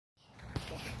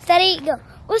Steady, go.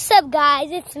 What's up,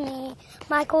 guys? It's me,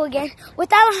 Michael again,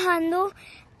 with Alejandro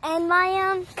and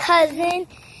my cousin,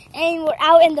 and we're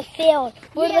out in the field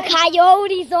where the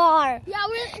coyotes are. Yeah,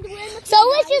 we're in the field. So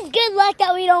it's just good luck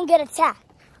that we don't get attacked.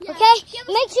 Yeah. Okay?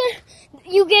 Make sure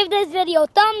you give this video a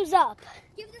thumbs up.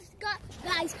 Give this,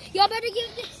 guys. Y'all better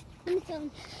give this. Let me tell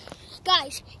them.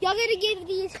 Guys, y'all gotta give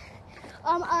these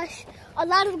us a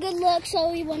lot of good luck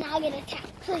so we will not get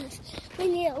attacked. Please. We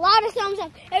need a lot of thumbs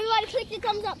up. Everybody click the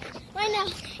thumbs up right now.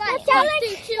 Guys,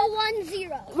 3, 2, 1,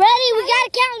 0. Ready? We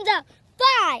gotta count down.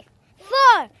 5,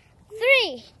 4,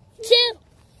 3, 2,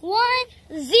 1,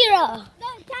 0. The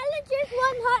challenge is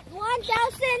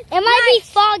 1,000. It might be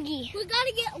foggy. We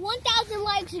gotta get 1,000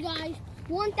 likes, guys.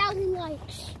 1,000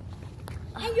 likes.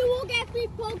 And you will get 3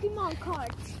 Pokemon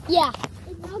cards. Yeah.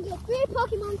 I'll get 3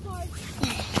 Pokemon cards.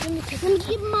 Let me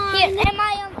keep mine. Here, and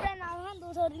my friend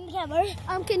Alejandro's holding the camera.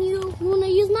 You wanna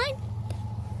use mine?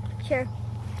 Sure.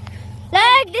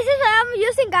 Look, this is what I'm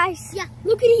using, guys. Yeah,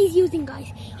 look at he's using,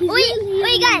 guys.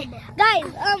 Wait, guys,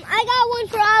 I got one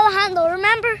for Alejandro,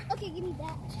 remember? Okay, give me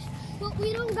that. But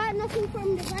we don't got nothing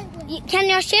from the right way. Can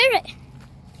you share it?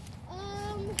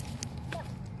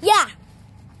 Yeah.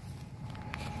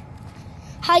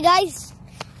 Hi, guys.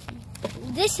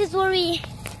 This is where we,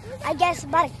 I guess,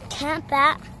 about to camp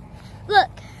at.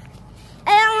 Look.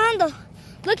 Hey, Alejandro,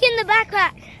 look in the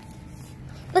backpack.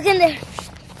 Look in there.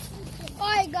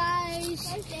 Alright, guys.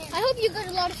 I hope you got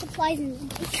a lot of supplies in them.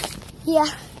 Yeah.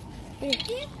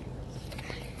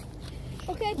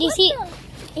 Okay, Do you see?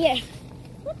 Here.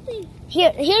 What's this?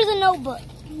 Here's a notebook.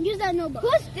 Use that notebook.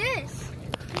 What's this?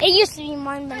 It used to be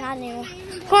mine, but not anymore.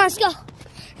 Come on, let's go.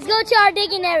 Let's go to our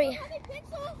digging area.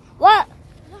 What?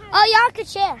 Oh, y'all could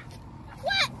share.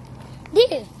 What?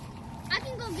 Dude. I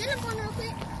can go get him one real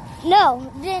quick.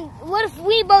 No. Then what if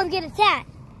we both get attacked?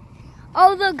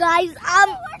 Oh, look, guys.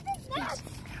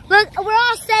 Look, we're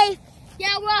all safe.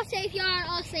 Yeah, we're all safe. Y'all are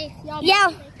all safe. Y'all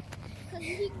Yeah.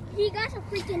 Because he got a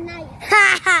freaking knife.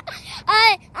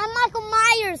 I'm Michael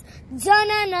Myers.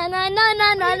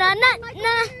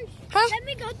 Na-na-na-na-na-na-na-na. Huh? Let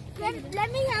me go. Let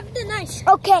me have the knife.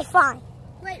 Okay, fine.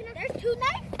 Wait, there's 2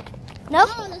 knives? No?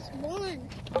 Oh, there's 1.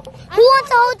 Who wants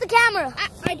to hold the camera?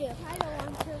 I do. I don't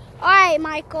want to. All right,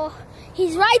 Michael.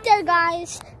 He's right there,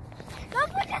 guys.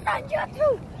 Don't put this on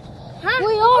YouTube. Huh?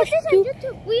 We are.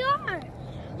 YouTube. We are.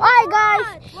 All right, guys.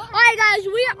 All right, guys.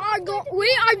 We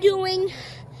are doing.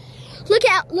 Look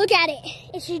at it.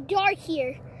 It's dark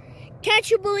here. Can't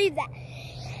you believe that?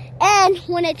 And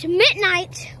when it's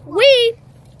midnight, we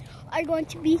are going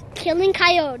to be killing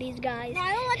coyotes, guys.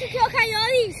 I don't want to kill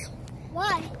coyotes.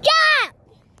 Why? Yeah.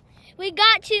 We're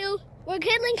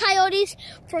killing coyotes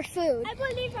for food. I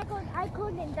believe I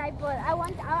couldn't die, but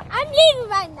I'm leaving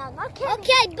right now.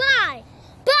 Okay, bye.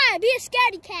 Bye. Be a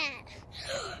scaredy cat.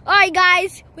 All right,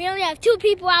 guys. We only have 2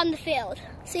 people out in the field.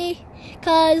 See?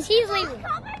 Because he's leaving.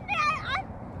 I'm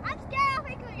scared of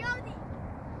a coyote.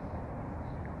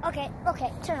 Okay.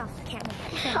 Turn off the camera.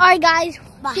 All right, guys.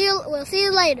 Bye. We'll see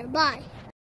you later. Bye.